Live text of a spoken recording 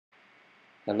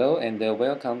Hello and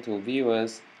welcome to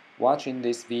viewers watching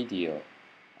this video.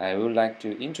 I would like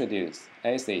to introduce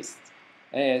ASIX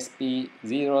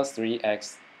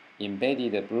AXB03x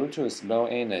embedded Bluetooth Low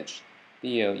Energy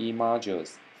BLE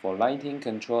modules for lighting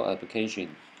control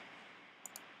application.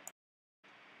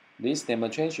 This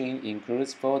demonstration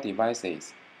includes 4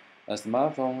 devices: a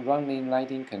smartphone running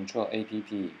lighting control app,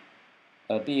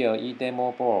 a BLE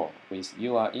demo board with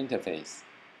UART interface,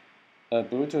 a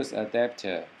Bluetooth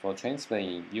adapter for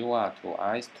transferring UART to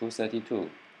ASIX232,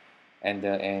 and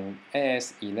an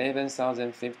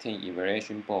AS11015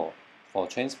 evaluation board for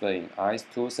transferring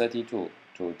ASIX232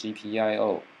 to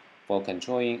GPIO for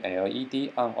controlling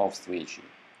LED on-off switch.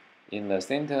 In the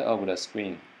center of the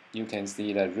screen, you can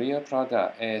see the real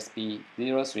product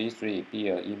ASB033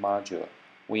 BLE module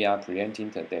we are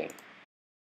presenting today.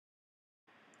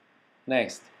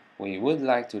 Next, we would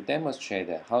like to demonstrate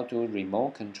how to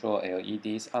remote control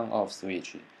LED's on-off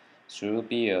switch through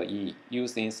BLE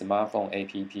using smartphone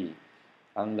app.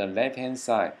 On the left-hand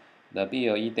side, the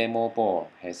BLE demo board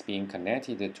has been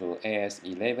connected to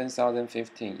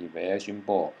AS11015 evaluation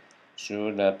board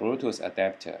through the Bluetooth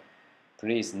adapter.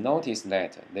 Please notice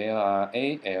that there are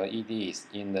 8 LEDs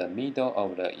in the middle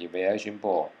of the evaluation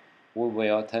board. We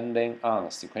will turn them on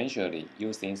sequentially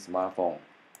using smartphone.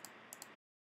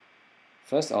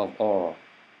 First of all,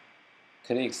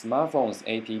 click Smartphone's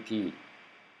app.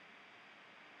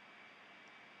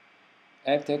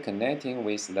 After connecting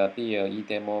with the BLE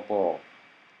demo board,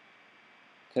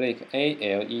 click 8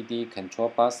 LED control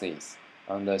boxes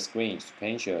on the screen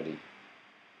sequentially.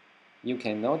 You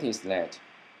can notice that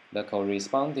the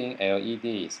corresponding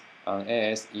LEDs on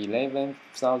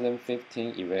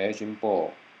AS11015 evaluation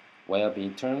board will be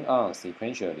turned on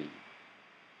sequentially.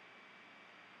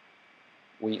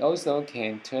 We also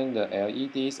can turn the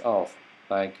LEDs off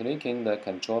by clicking the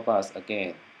control box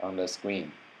again on the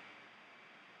screen.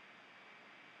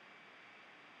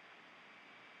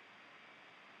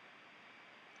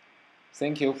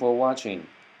 Thank you for watching.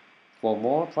 For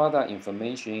more product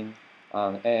information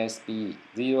on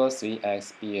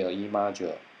ASB03x BLE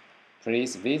module,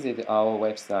 please visit our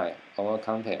website or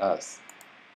contact us.